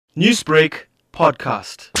Newsbreak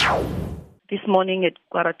Podcast. This morning at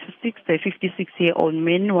 5:45, a 56-year-old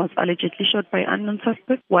man was allegedly shot by unknown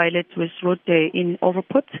suspect while at West Road in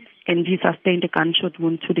Overport, and he sustained a gunshot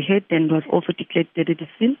wound to the head and was also declared dead at the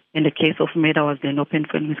scene. And the case of murder was then opened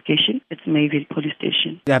for investigation at Mayville Police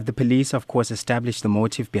Station. Have the police, of course, established the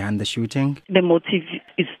motive behind the shooting? The motive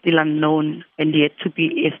is still unknown and yet to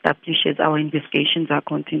be established as our investigations are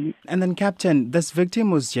continuing. And then, Captain, this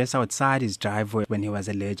victim was just outside his driveway when he was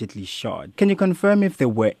allegedly shot. Can you confirm if there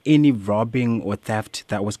were any robbing or theft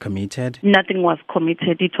that was committed? Nothing was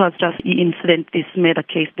committed. It was just the incident, this murder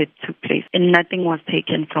case that took place, and nothing was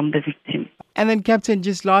taken from the victim. And then, Captain,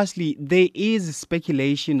 just lastly, there is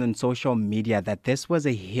speculation on social media that this was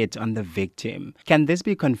a hit on the victim. Can this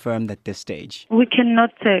be confirmed at this stage? We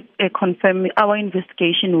cannot confirm. Our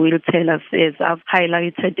investigation will tell us, as I've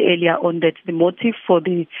highlighted earlier on, that the motive for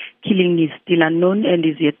the killing is still unknown and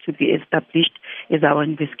is yet to be established as our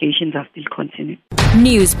investigations are still continuing.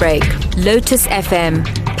 Newsbreak, Lotus FM,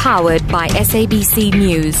 powered by SABC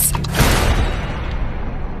News.